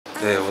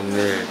네,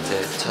 오늘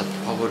제 첫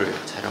화보를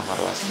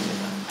촬영하러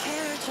왔습니다.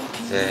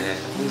 이제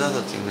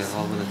혼자서 찍는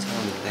화보는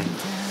처음인데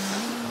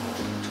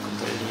조금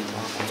떨리기도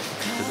하고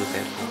기대도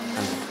되고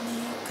합니다.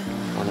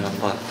 오늘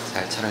한번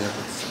잘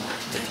촬영해보겠습니다.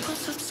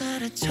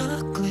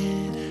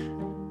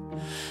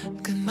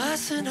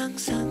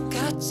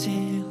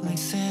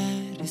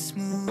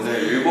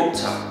 오늘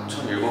 7착,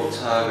 총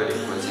 7착을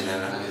입고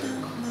진행을 하게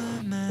될 겁니다.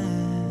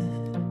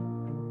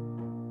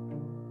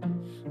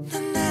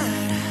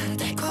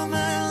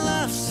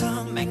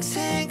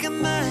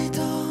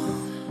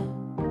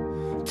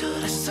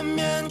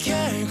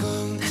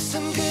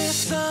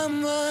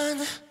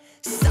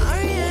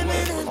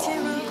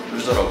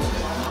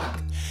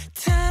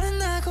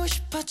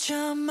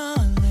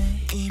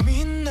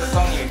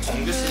 세상님이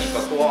정규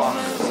쓰니까 또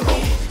하는 거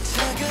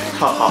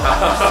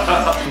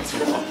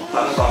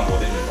다른 사람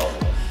못 입는다고.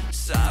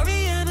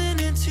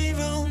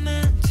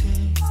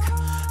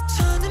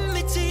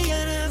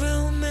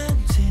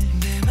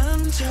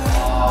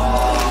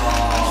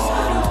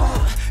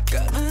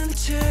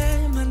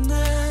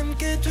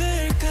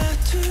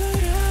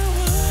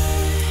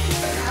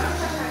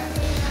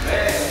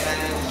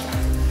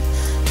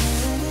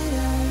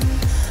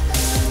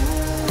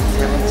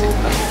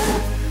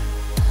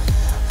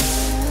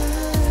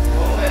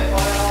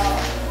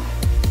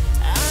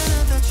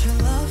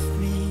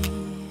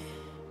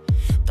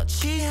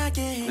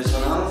 근데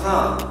저는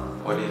항상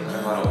어디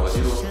가는 말을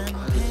어디로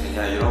하게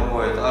되냐 이런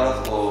거에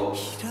따라서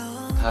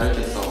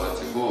다르게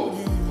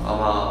써가지고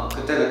아마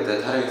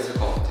그때그때 다르게 쓸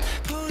것 같아요.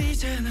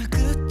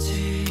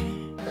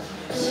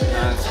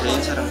 그냥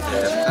개인 촬영 때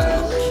랩하는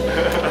거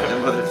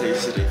멤버들 되게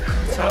싫어.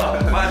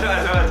 맞아.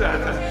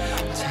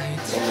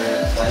 오늘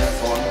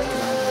다이어트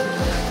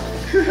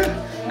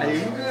아니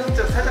은근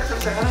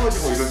살짝 하는 거지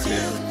뭐 이렇게.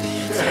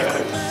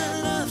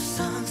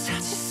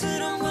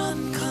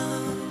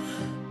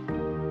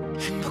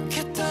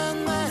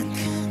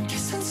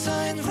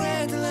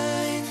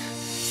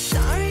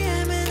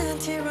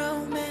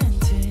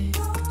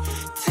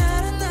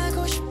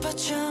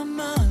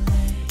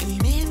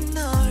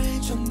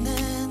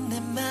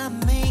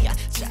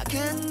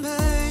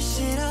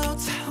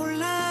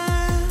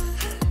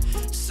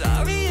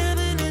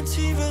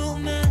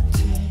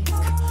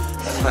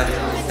 말이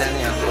너무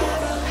세네요.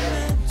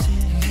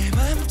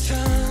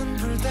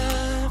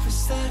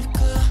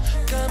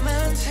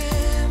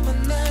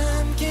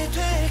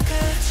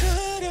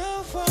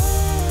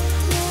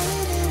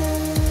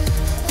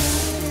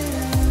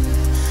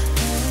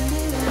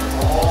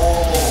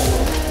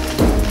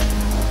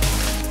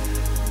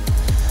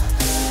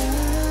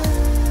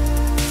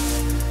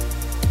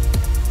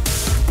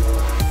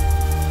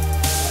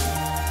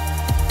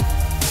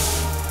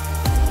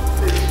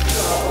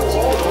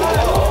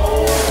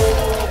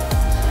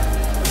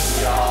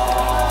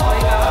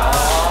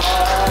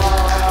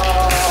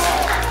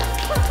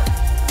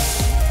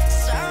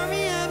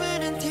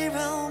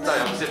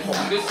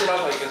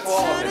 범규씨라서 이게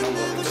소화가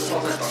되는 거지.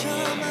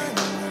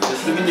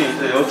 수빈이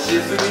있어.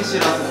 역시 수빈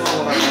씨라서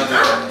소화가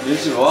가면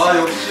역시 와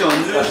역시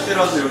언제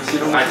씨라서 역시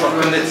이런 거. 아니 저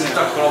근데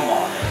진짜 그런 말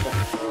안 해.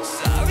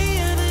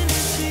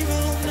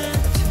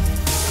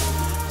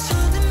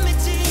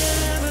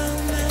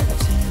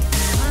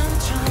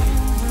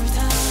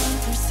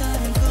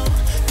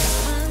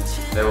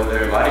 네,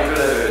 오늘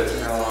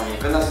마리끌 촬영이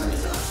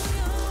끝났습니다.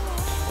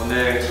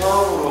 오늘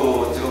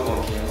처음으로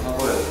찍어본 개인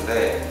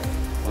화보였는데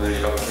오늘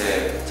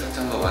이렇게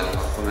착장도 많이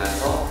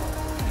바꾸면서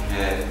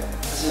되게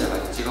사진을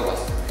많이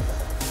찍어봤습니다.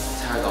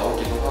 잘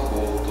나오기도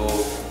하고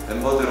또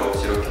멤버들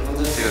없이 이렇게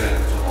혼자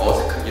찍으려니까 좀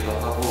어색하기도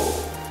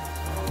하고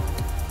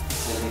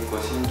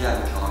재밌고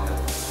신기한 경험이었던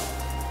것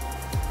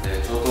같아요.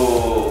 네,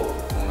 저도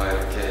뭔가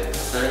이렇게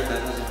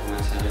짤짤 사진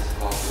보면 재밌을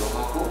것 같기도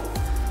하고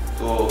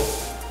또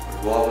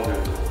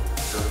모아분들도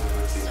이렇게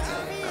볼 수 있지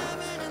않을까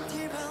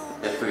생각합니다.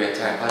 예쁘게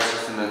잘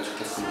봐주셨으면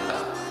좋겠습니다.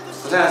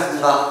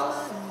 고생하셨습니다.